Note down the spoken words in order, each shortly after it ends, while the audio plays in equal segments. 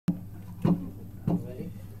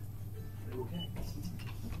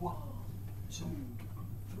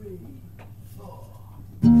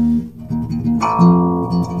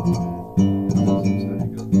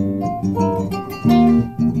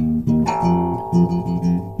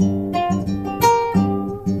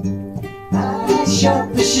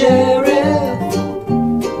shot the sheriff,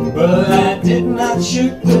 but I did not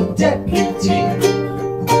shoot the deputy.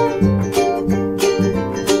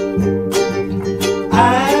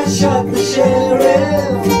 I shot the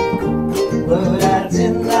sheriff, but I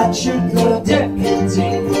did not shoot the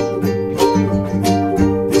deputy.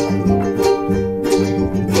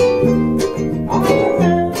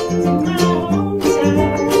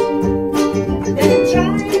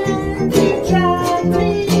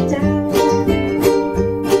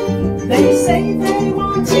 They say they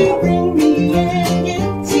want to bring me in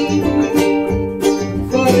guilty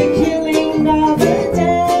for the killing of a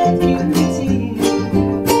deputy,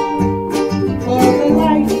 for the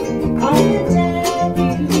life of a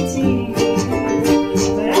deputy.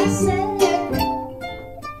 But I said,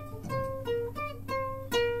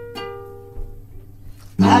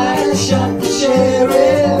 I shot the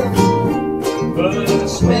sheriff, but I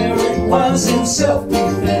swear it was in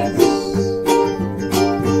self-defense.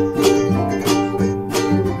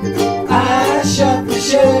 I shot the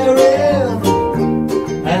sheriff,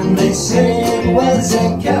 and they say it was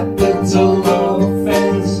a capital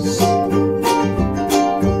offense.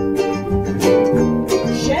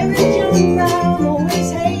 Sheriff John Brown always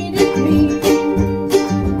hated me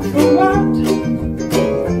for what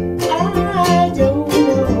I don't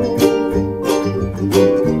know.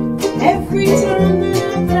 Every time that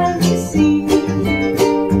I found to see,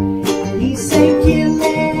 he say kill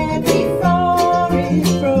it before it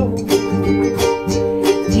froze.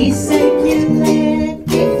 He said kill it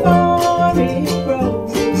before it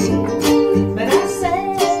grows. But I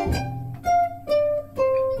said,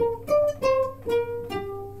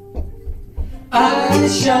 I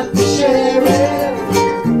shot the sheriff,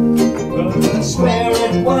 but I swear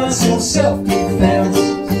it was in self-defense.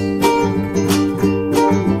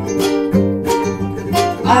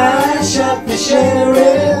 I shot the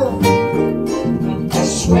sheriff, I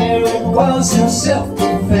swear it was in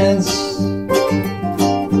self-defense.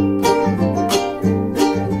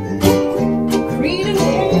 freedom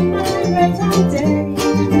came my red hot day,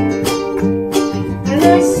 and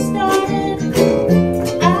I started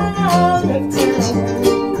out of town.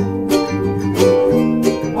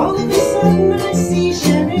 All of a sudden I see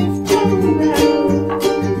Sheriff John Brown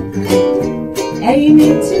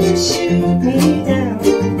aiming to shoot me